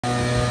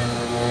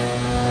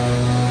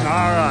All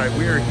right,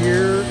 we are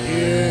here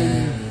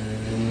in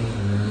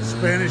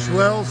Spanish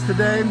Wells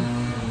today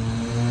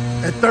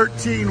at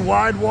 13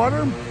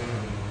 Widewater,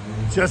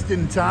 just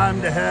in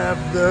time to have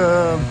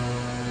the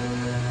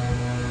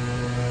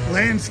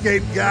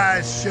landscape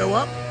guys show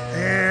up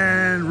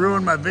and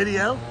ruin my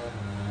video.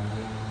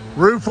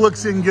 Roof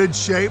looks in good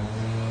shape.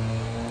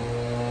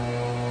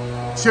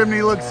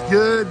 Chimney looks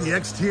good. The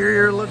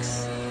exterior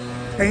looks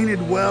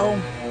painted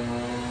well.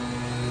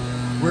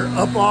 We're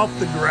up off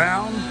the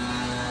ground.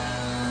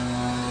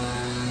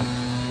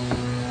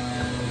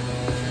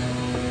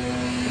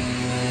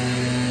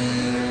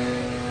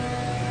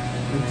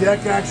 The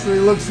deck actually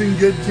looks in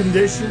good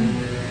condition.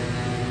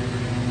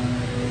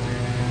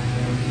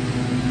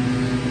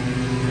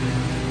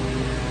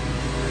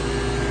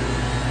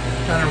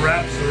 Kind of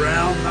wraps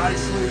around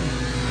nicely.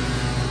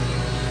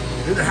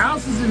 The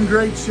house is in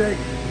great shape.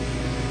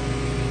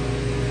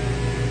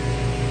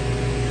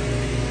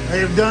 They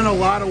have done a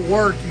lot of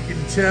work, you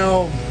can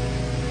tell,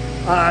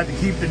 to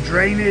keep the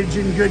drainage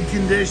in good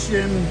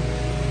condition.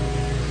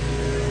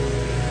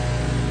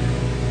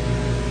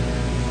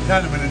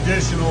 Kind of an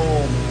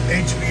additional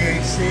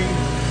HVAC.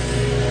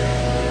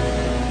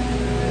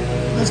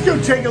 Let's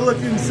go take a look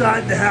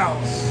inside the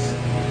house.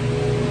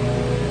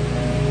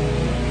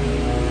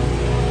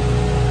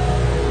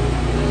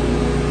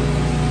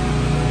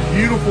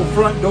 Beautiful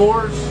front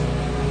doors.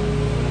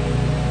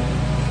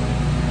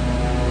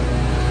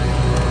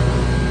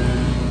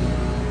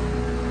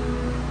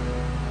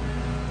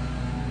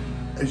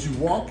 As you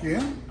walk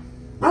in,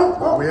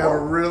 we have a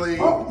really,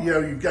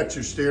 you've got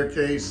your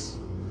staircase.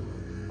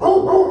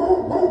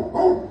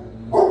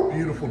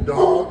 Beautiful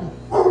dog.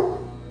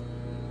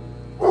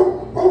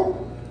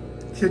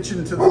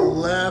 Kitchen to the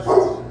left.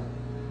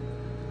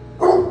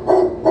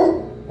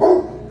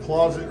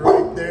 Closet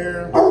right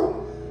there.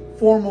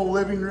 Formal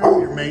living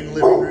room. Your main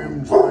living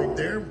room's right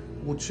there.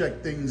 We'll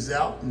check things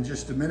out in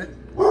just a minute.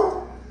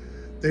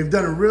 They've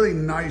done a really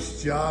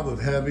nice job of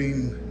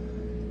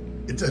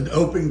having, it's an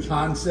open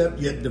concept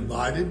yet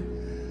divided.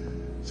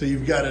 So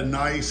you've got a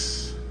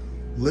nice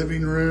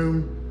living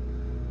room,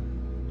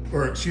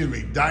 or excuse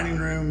me, dining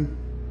room,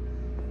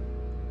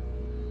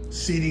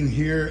 seating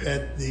here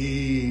at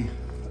the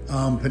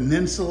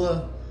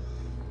peninsula,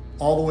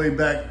 all the way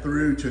back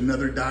through to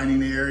another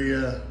dining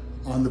area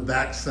on the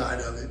back side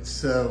of it.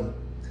 So,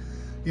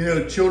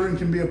 children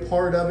can be a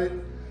part of it,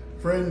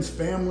 friends,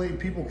 family,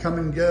 people come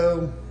and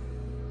go.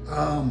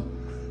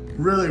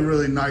 Really,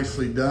 really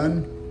nicely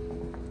done.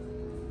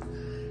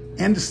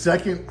 And a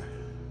second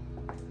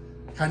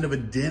kind of a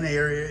den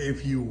area,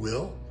 if you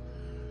will.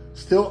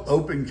 Still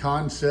open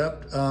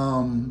concept.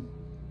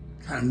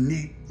 Kind of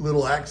neat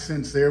little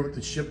accents there with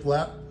the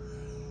shiplap.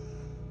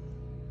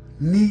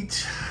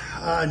 Neat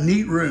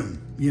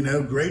room.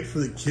 Great for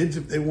the kids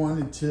if they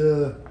wanted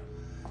to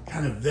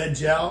kind of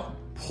veg out,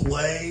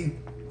 play.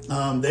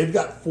 They've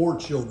got 4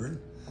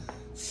 children.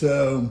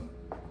 So,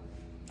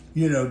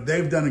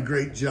 they've done a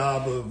great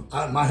job of,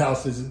 my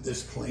house isn't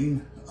this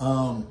clean,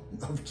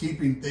 of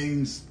keeping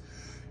things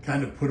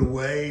kind of put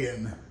away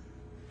and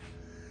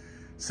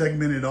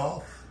segmented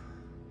off.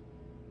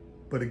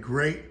 But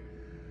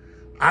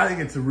I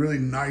think it's a really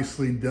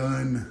nicely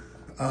done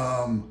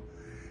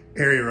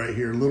area right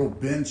here. Little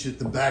bench at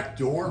the back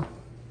door.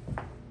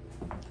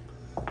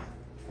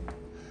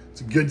 It's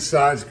a good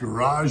sized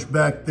garage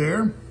back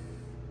there.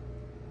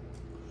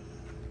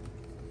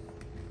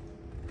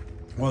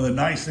 One of the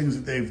nice things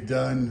that they've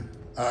done,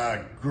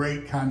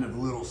 great kind of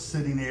little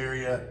sitting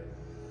area,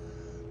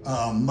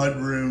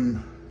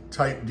 mudroom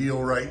type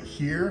deal right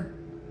here.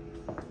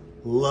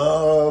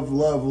 Love,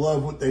 love,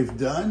 love what they've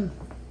done.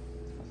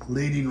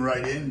 Leading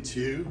right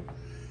into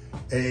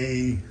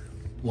a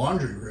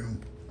laundry room.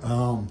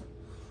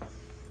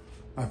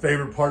 My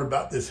favorite part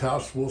about this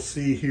house, we'll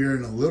see here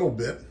in a little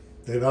bit.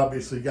 They've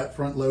obviously got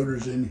front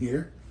loaders in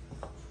here.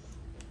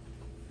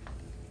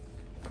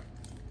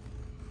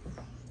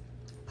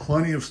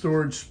 Plenty of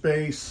storage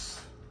space.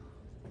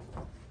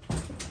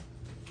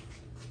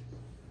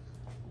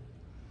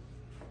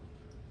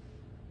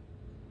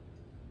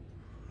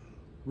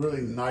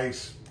 Really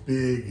nice,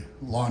 big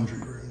laundry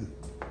room.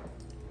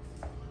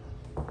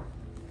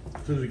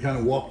 So as we kind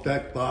of walk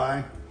back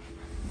by,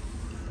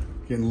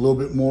 getting a little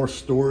bit more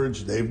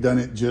storage. They've done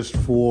it just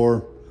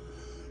for,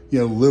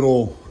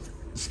 little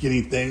skinny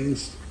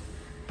things,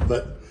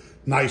 but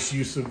nice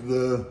use of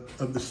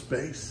the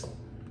space.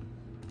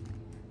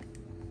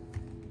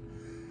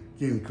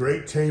 Again,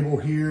 great table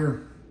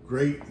here.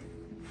 Great,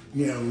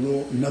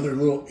 another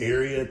little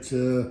area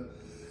to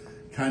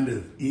kind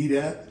of eat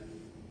at.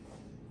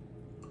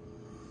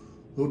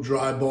 Little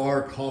dry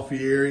bar,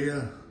 coffee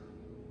area.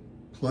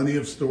 Plenty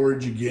of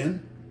storage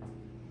again.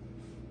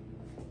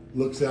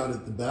 Looks out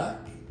at the back.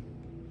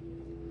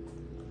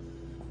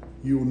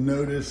 You will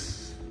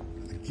notice,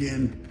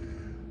 again,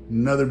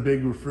 another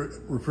big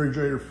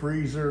refrigerator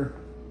freezer.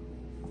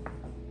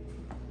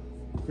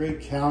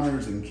 Great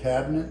counters and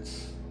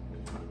cabinets.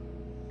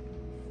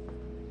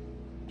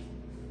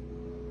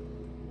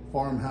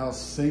 Farmhouse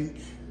sink.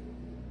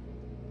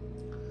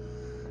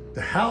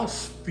 The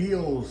house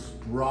feels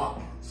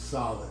rock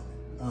solid.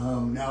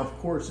 Now, of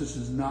course, this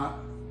is not,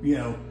 you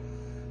know,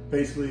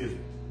 basically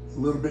a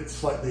little bit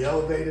slightly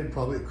elevated,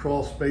 probably a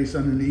crawl space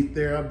underneath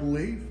there, I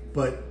believe,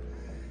 but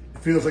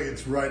it feels like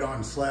it's right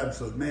on slab,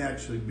 so it may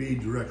actually be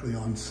directly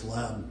on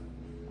slab.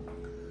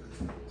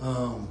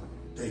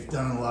 They've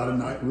done a lot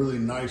of really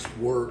nice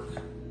work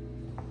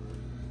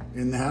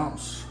in the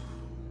house.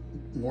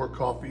 More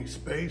coffee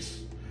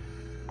space.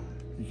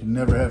 You can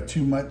never have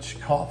too much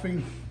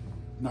coffee.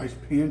 Nice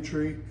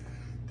pantry.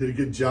 Did a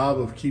good job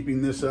of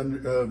keeping this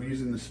of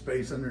using the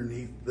space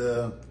underneath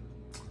the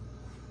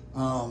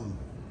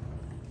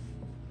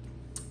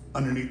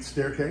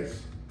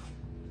staircase.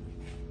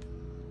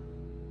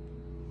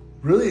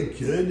 Really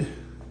a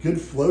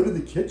good flow to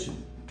the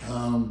kitchen.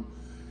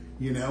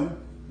 You know,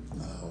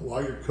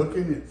 while you're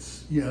cooking,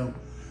 it's, you know,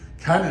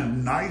 kind of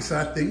nice,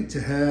 I think,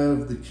 to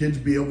have the kids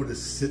be able to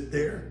sit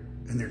there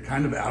and they're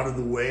kind of out of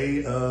the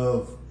way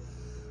of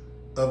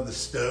the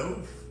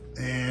stove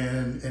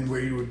and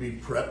where you would be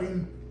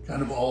prepping,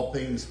 kind of all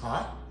things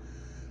hot.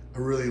 I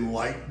really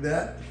like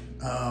that.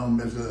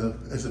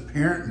 As a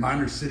parent, mine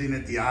are sitting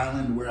at the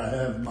island where I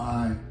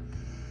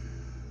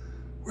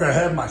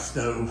have my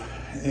stove,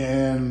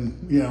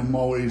 and you know, I'm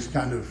always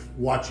kind of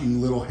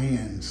watching little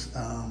hands,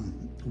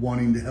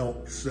 wanting to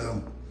help.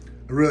 So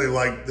I really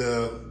like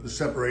the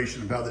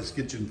separation of how this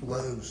kitchen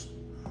flows.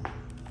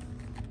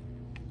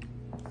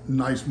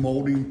 Nice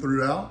molding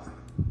throughout.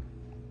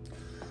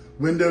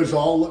 Windows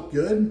all look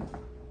good.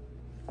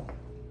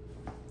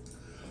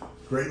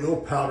 Great little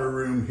powder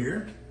room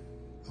here.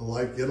 I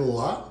like it a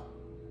lot.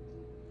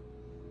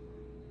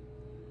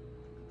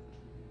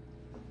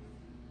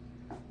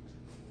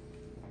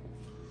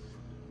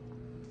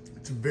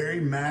 It's a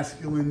very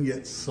masculine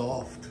yet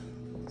soft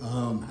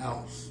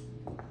house.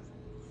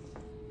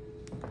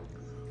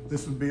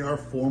 This would be our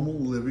formal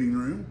living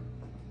room.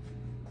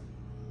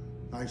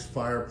 Nice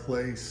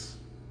fireplace,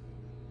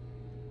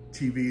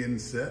 TV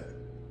inset.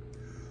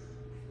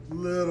 A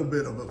little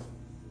bit of a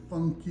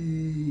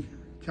funky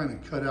kind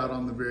of cutout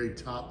on the very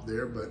top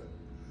there, but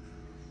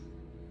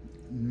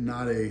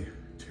not a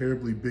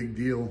terribly big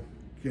deal.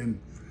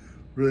 Again,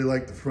 really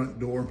like the front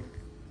door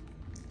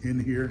in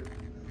here.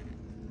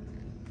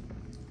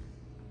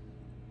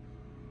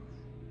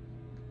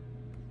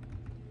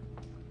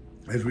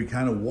 As we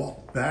kind of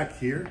walk back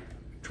here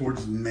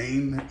towards the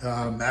main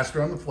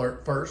master on the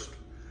first.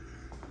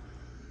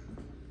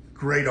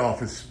 Great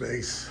office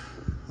space.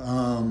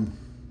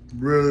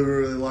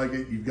 Really like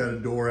it. You've got a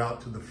door out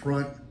to the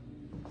front.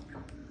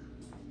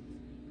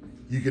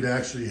 You could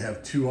actually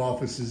have two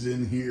offices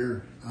in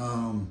here,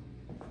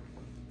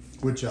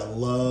 which I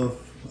love.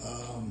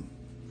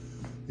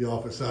 The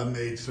office I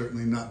made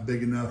certainly not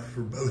big enough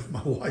for both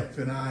my wife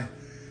and I.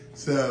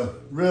 So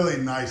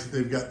really nice that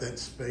they've got that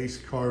space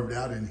carved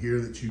out in here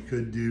that you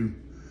could do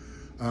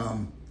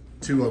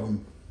two of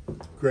them.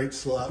 Great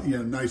slide, you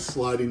know, nice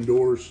sliding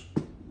doors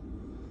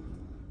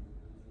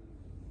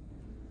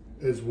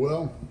as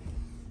well.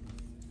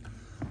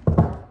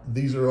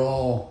 These are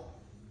all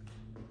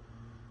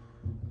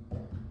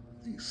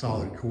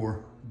solid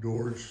core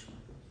doors.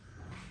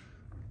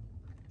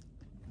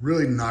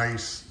 Really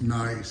nice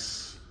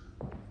master.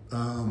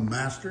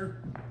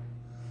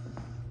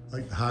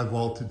 Like the high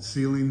vaulted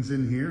ceilings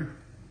in here.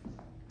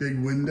 Big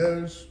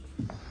windows.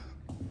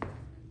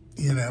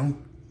 You know,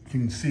 you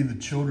can see the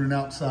children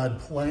outside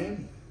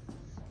playing.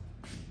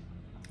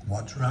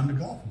 Watch around the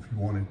golf if you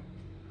wanted.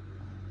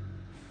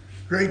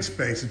 Great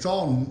space. It's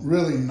all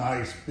really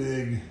nice,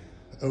 big,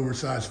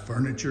 oversized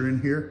furniture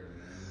in here.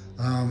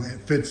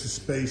 It fits the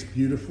space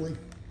beautifully.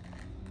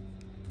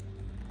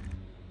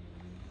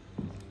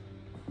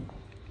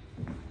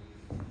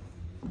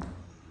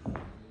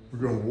 We're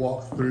going to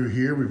walk through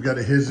here. We've got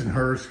a his and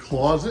hers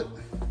closet.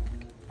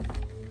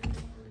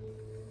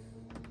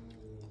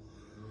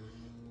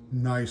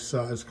 Nice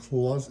size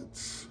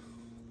closets.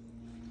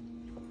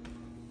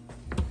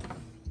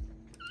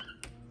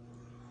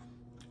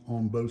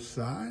 On both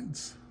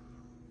sides.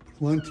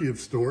 Plenty of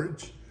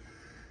storage.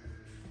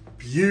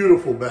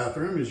 Beautiful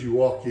bathroom as you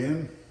walk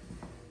in.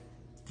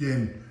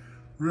 Again,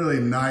 really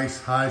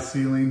nice high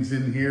ceilings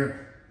in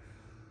here.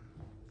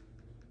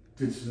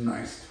 Did some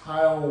nice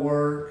tile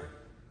work.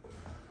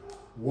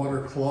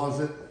 Water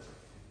closet.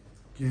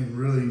 Again,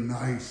 really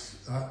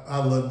nice.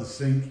 I love the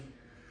sink.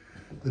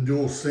 The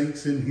dual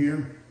sinks in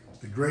here.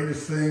 The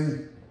greatest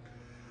thing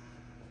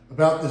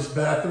about this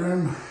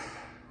bathroom,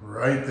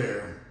 right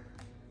there.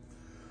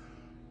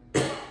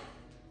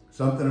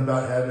 Something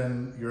about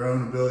having your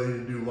own ability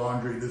to do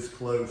laundry this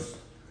close.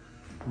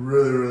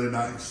 Really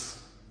nice.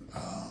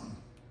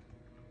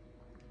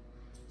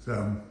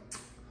 So,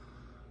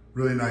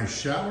 really nice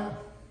shower.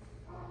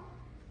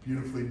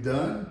 Beautifully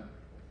done.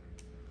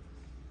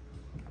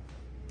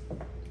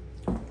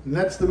 And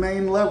that's the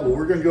main level.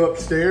 We're going to go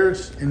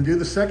upstairs and do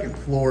the second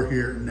floor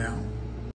here now.